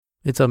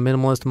It's a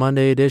Minimalist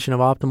Monday edition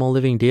of Optimal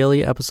Living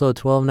Daily, episode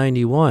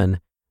 1291,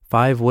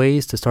 5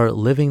 Ways to Start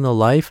Living the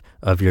Life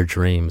of Your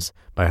Dreams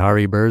by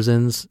Hari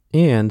Berzins,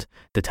 and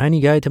The Tiny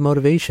Guide to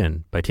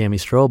Motivation by Tammy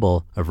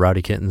Strobel of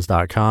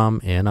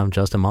rowdykittens.com, and I'm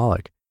Justin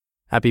Malik.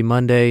 Happy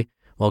Monday.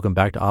 Welcome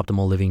back to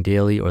Optimal Living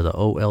Daily, or the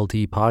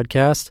OLD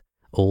podcast,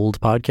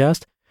 old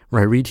podcast,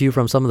 where I read to you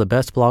from some of the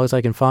best blogs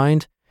I can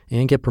find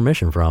and get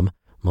permission from,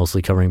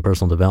 mostly covering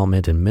personal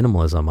development and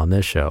minimalism on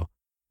this show.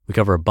 We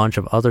cover a bunch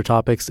of other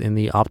topics in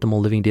the Optimal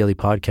Living Daily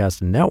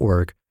podcast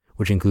network,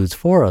 which includes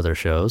 4 other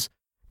shows.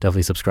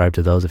 Definitely subscribe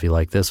to those if you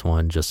like this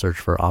one. Just search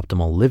for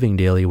Optimal Living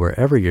Daily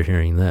wherever you're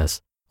hearing this.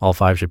 All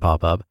 5 should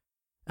pop up.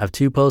 I have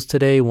 2 posts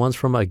today. One's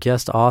from a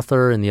guest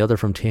author and the other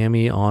from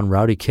Tammy on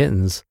Rowdy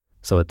Kittens.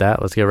 So with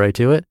that, let's get right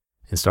to it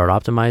and start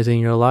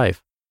optimizing your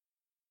life.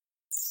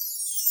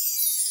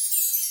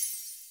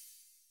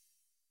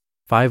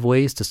 5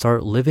 Ways to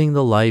Start Living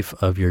the Life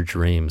of Your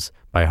Dreams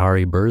by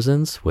Hari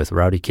Berzins with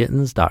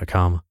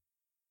rowdykittens.com.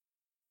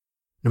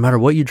 No matter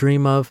what you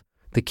dream of,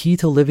 the key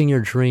to living your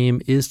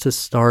dream is to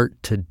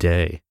start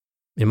today.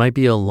 It might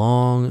be a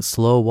long,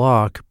 slow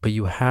walk, but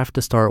you have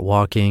to start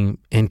walking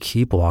and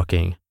keep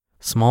walking.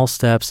 Small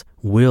steps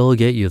will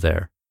get you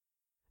there.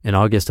 In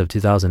August of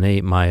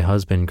 2008, my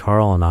husband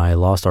Carl and I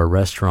lost our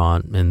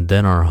restaurant and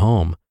then our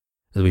home.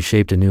 As we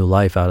shaped a new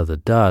life out of the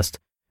dust,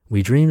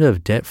 we dreamed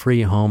of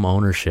debt-free home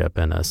ownership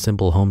and a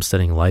simple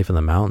homesteading life in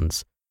the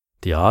mountains.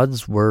 The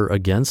odds were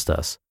against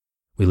us.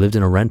 We lived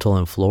in a rental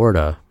in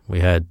Florida.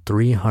 We had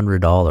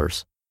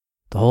 $300.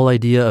 The whole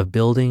idea of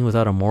building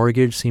without a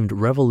mortgage seemed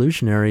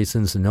revolutionary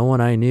since no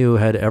one I knew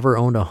had ever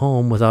owned a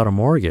home without a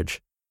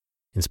mortgage.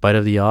 In spite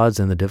of the odds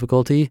and the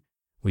difficulty,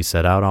 we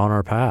set out on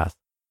our path.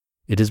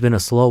 It has been a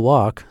slow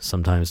walk,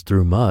 sometimes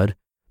through mud,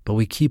 but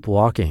we keep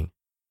walking.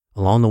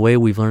 Along the way,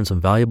 we've learned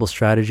some valuable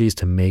strategies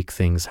to make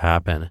things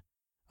happen.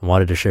 I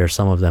wanted to share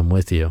some of them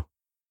with you.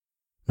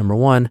 Number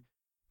 1,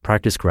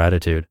 practice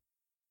gratitude.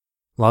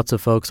 Lots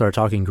of folks are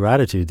talking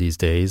gratitude these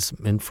days,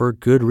 and for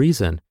good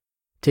reason.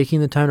 Taking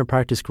the time to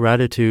practice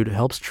gratitude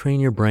helps train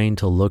your brain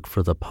to look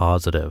for the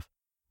positive.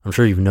 I'm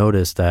sure you've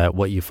noticed that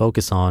what you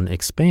focus on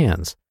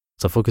expands,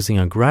 so focusing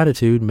on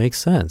gratitude makes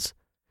sense.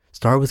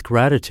 Start with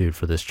gratitude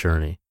for this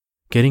journey.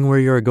 Getting where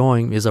you're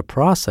going is a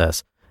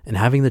process, and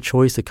having the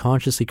choice to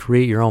consciously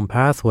create your own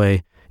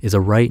pathway is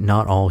a right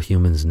not all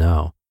humans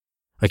know.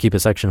 I keep a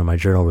section of my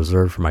journal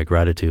reserved for my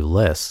gratitude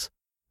lists.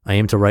 I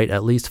aim to write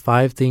at least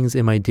 5 things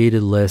in my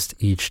dated list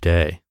each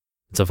day.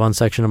 It's a fun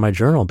section of my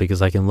journal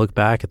because I can look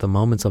back at the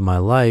moments of my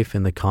life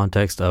in the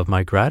context of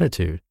my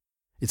gratitude.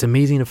 It's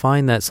amazing to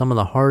find that some of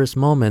the hardest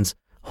moments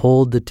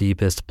hold the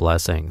deepest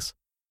blessings.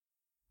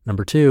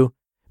 Number 2,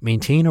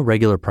 maintain a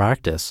regular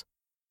practice.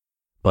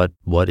 But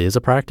what is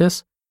a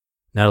practice?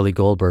 Natalie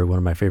Goldberg, one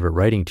of my favorite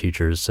writing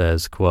teachers,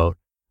 says, quote,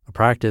 "A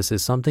practice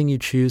is something you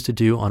choose to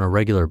do on a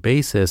regular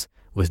basis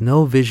with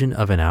no vision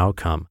of an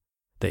outcome.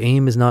 The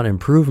aim is not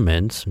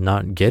improvement,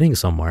 not getting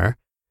somewhere.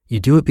 You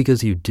do it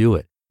because you do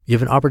it. You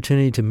have an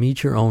opportunity to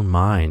meet your own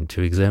mind,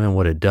 to examine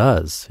what it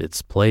does,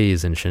 its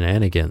plays and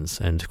shenanigans,"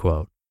 end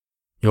quote.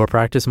 Your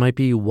practice might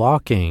be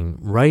walking,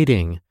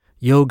 writing,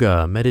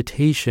 yoga,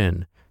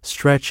 meditation,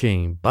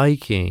 stretching,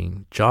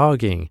 biking,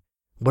 jogging,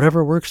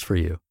 whatever works for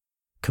you.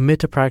 Commit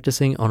to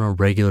practicing on a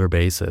regular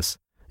basis.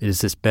 It is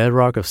this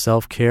bedrock of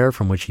self-care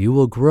from which you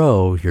will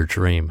grow your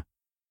dream.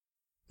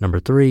 Number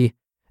 3,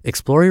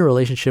 explore your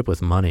relationship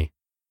with money.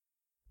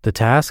 The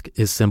task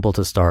is simple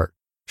to start.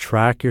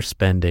 Track your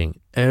spending,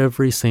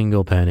 every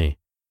single penny.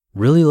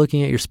 Really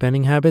looking at your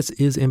spending habits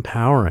is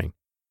empowering.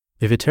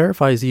 If it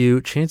terrifies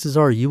you, chances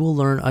are you will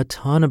learn a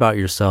ton about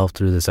yourself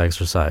through this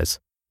exercise.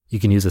 You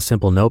can use a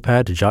simple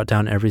notepad to jot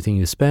down everything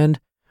you spend,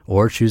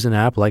 or choose an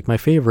app like my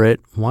favorite,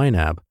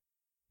 YNAB.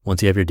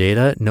 Once you have your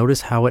data,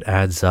 notice how it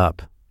adds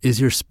up. Is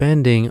your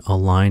spending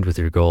aligned with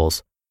your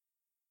goals?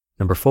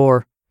 Number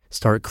 4,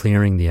 start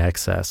clearing the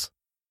excess.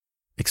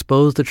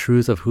 Expose the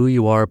truth of who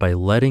you are by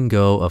letting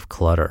go of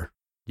clutter.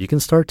 You can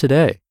start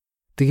today.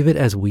 Think of it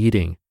as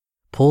weeding.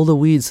 Pull the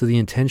weeds so the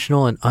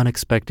intentional and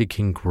unexpected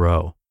can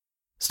grow.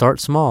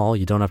 Start small.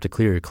 You don't have to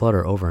clear your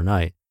clutter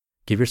overnight.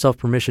 Give yourself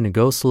permission to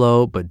go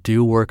slow, but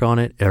do work on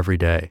it every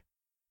day.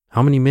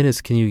 How many minutes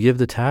can you give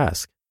the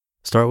task?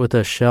 Start with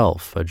a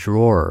shelf, a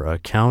drawer, a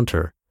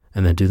counter,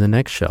 and then do the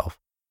next shelf.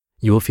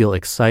 You will feel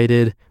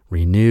excited,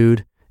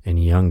 renewed,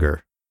 and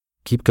younger.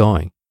 Keep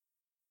going.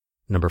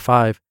 Number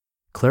 5,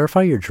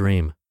 clarify your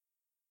dream.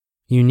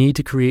 You need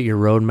to create your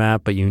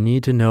roadmap, but you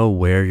need to know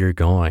where you're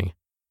going.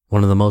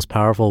 One of the most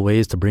powerful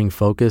ways to bring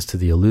focus to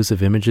the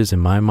elusive images in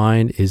my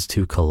mind is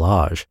to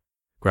collage.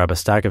 Grab a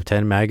stack of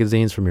 10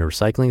 magazines from your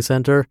recycling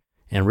center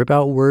and rip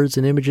out words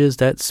and images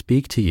that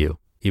speak to you,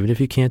 even if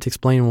you can't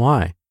explain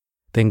why.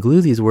 Then glue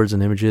these words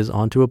and images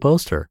onto a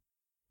poster.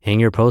 Hang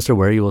your poster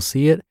where you will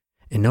see it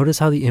and notice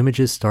how the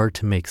images start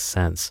to make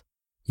sense.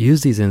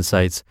 Use these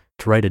insights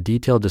to write a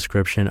detailed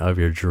description of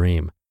your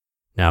dream.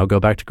 Now go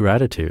back to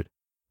gratitude.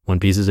 When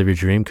pieces of your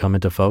dream come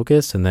into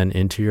focus and then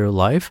into your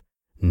life,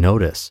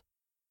 notice.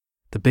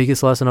 The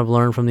biggest lesson I've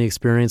learned from the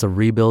experience of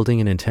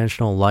rebuilding an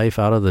intentional life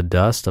out of the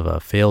dust of a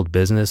failed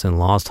business and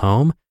lost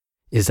home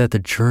is that the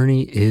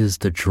journey is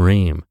the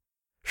dream.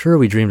 Sure,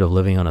 we dreamed of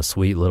living on a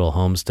sweet little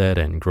homestead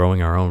and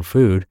growing our own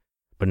food,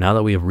 but now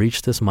that we have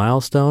reached this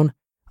milestone,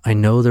 I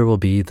know there will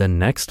be the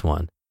next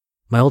one.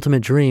 My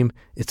ultimate dream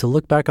is to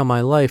look back on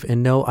my life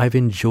and know I've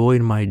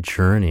enjoyed my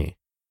journey.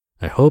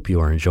 I hope you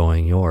are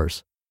enjoying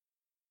yours.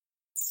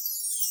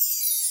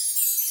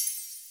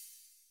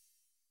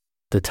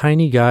 The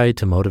Tiny Guide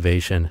to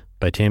Motivation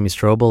by Tammy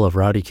Strobel of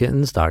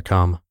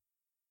RowdyKittens.com.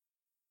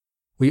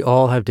 We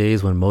all have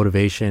days when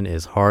motivation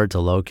is hard to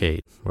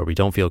locate, where we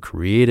don't feel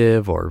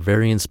creative or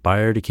very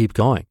inspired to keep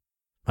going.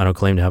 I don't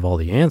claim to have all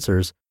the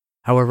answers.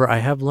 However, I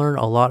have learned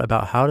a lot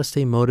about how to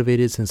stay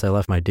motivated since I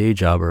left my day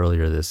job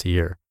earlier this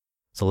year.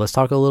 So let's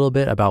talk a little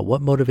bit about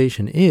what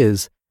motivation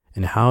is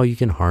and how you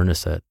can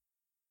harness it.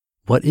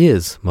 What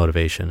is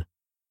motivation?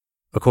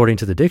 According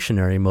to the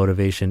dictionary,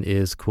 motivation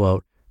is,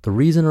 quote, the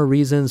reason or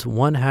reasons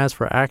one has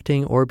for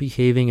acting or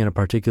behaving in a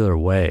particular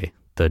way,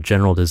 the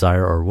general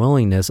desire or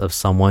willingness of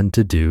someone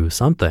to do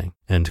something,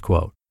 end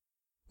quote.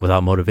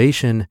 Without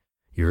motivation,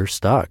 you're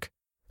stuck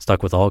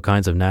with all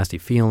kinds of nasty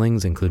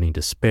feelings, including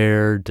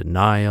despair,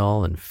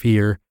 denial, and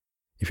fear.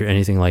 If you're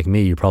anything like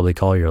me, you probably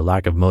call your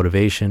lack of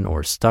motivation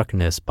or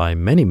stuckness by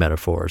many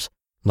metaphors,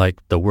 like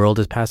the world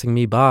is passing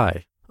me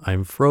by,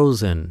 I'm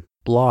frozen,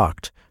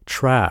 blocked,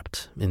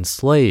 trapped,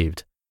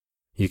 enslaved.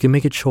 You can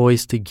make a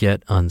choice to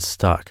get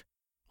unstuck.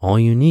 All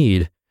you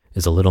need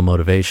is a little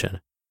motivation.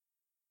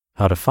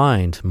 How to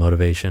find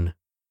motivation.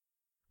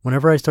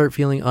 Whenever I start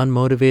feeling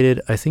unmotivated,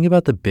 I think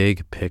about the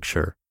big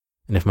picture.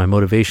 And if my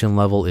motivation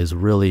level is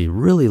really,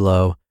 really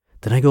low,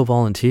 then I go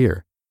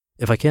volunteer.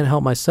 If I can't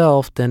help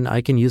myself, then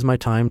I can use my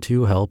time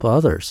to help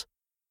others.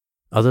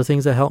 Other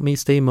things that help me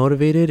stay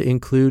motivated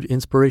include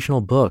inspirational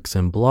books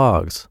and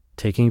blogs,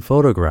 taking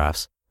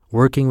photographs,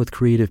 working with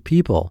creative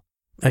people,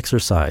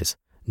 exercise,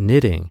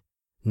 knitting,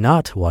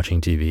 not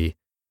watching TV,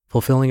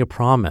 fulfilling a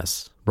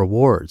promise,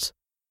 rewards.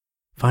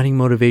 Finding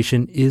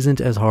motivation isn't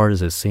as hard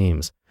as it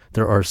seems.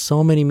 There are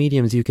so many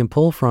mediums you can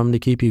pull from to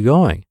keep you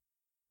going.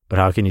 But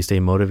how can you stay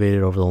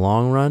motivated over the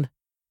long run?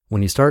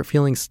 When you start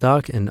feeling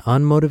stuck and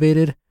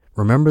unmotivated,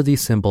 remember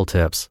these simple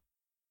tips.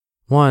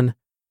 1.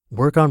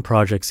 Work on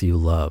projects you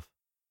love.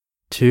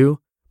 2.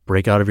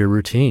 Break out of your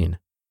routine.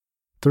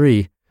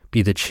 3.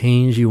 Be the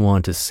change you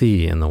want to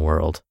see in the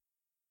world.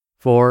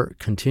 4.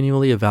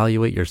 Continually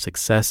evaluate your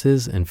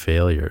successes and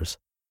failures.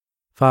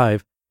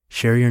 5.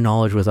 Share your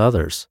knowledge with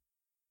others.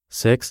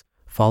 6.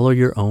 Follow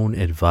your own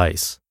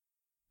advice.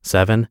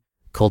 7.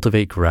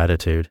 Cultivate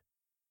gratitude.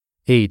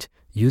 8.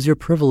 Use your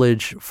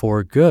privilege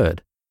for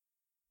good.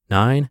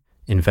 9.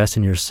 Invest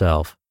in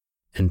yourself.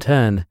 And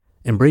 10.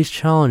 Embrace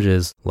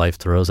challenges life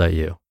throws at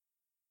you.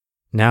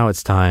 Now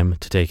it's time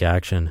to take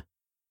action.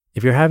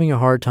 If you're having a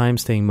hard time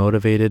staying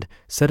motivated,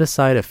 set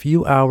aside a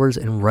few hours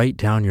and write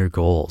down your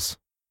goals.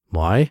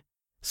 Why?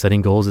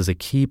 Setting goals is a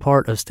key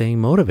part of staying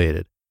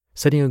motivated.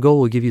 Setting a goal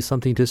will give you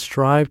something to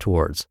strive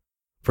towards.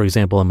 For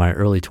example, in my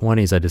early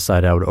 20s, I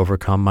decided I would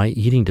overcome my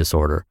eating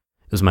disorder.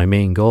 It was my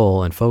main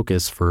goal and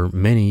focus for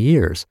many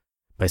years.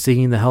 By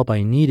seeking the help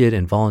I needed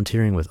and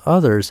volunteering with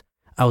others,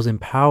 I was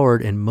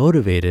empowered and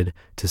motivated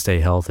to stay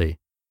healthy.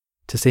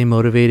 To stay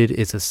motivated,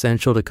 it's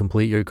essential to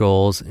complete your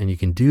goals, and you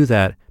can do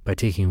that by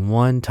taking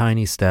one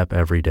tiny step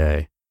every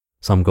day.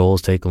 Some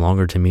goals take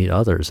longer to meet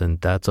others, and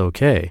that's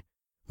okay.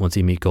 Once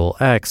you meet goal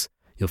X,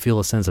 you'll feel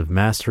a sense of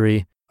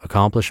mastery,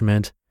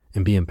 accomplishment,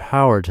 and be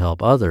empowered to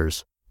help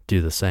others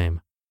do the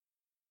same.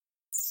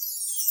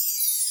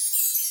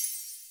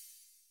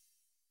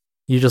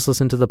 You just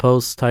listened to the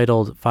posts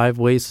titled 5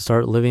 Ways to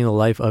Start Living the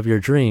Life of Your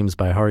Dreams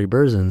by Hari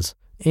Berzins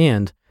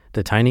and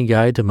The Tiny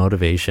Guide to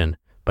Motivation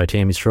by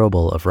Tammy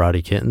Strobel of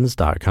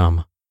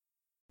RowdyKittens.com.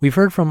 We've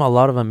heard from a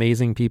lot of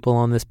amazing people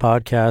on this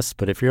podcast,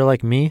 but if you're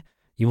like me,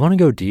 you want to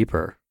go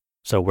deeper.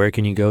 So where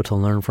can you go to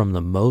learn from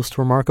the most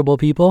remarkable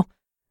people?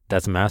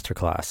 That's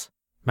Masterclass.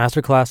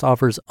 Masterclass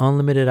offers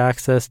unlimited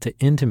access to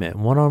intimate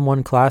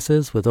one-on-one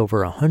classes with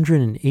over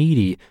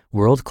 180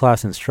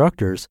 world-class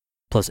instructors,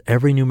 plus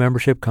every new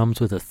membership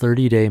comes with a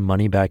 30-day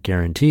money-back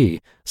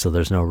guarantee, so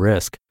there's no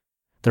risk.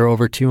 There are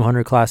over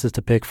 200 classes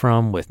to pick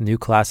from, with new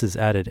classes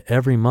added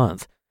every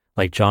month,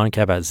 like Jon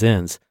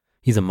Kabat-Zinn's.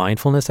 He's a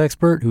mindfulness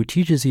expert who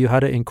teaches you how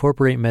to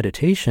incorporate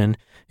meditation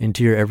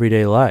into your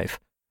everyday life.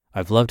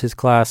 I've loved his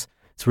class.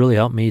 It's really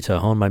helped me to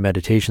hone my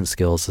meditation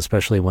skills,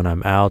 especially when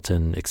I'm out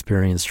and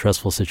experience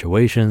stressful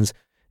situations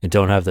and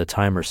don't have the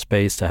time or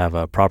space to have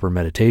a proper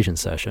meditation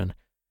session.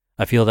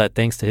 I feel that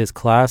thanks to his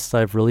class,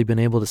 I've really been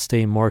able to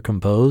stay more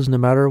composed no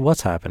matter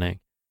what's happening.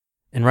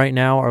 And right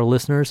now, our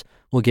listeners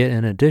will get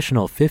an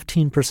additional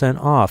 15%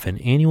 off an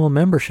annual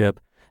membership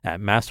at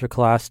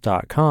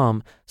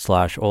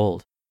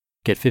masterclass.com/old.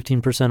 Get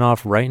 15%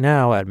 off right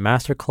now at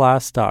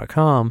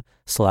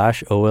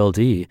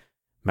masterclass.com/OLD,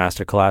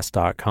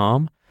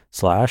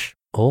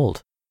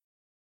 masterclass.com/old.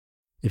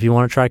 If you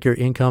want to track your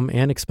income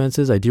and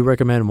expenses, I do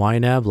recommend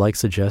YNAB like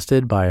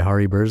suggested by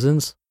Hari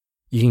Berzins.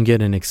 You can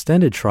get an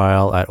extended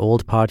trial at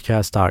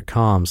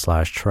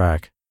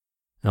oldpodcast.com/track.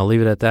 And I'll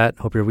leave it at that.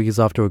 Hope your week is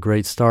off to a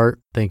great start.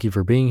 Thank you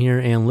for being here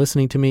and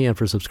listening to me and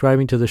for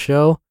subscribing to the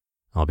show.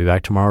 I'll be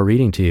back tomorrow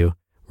reading to you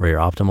where your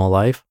optimal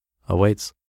life awaits.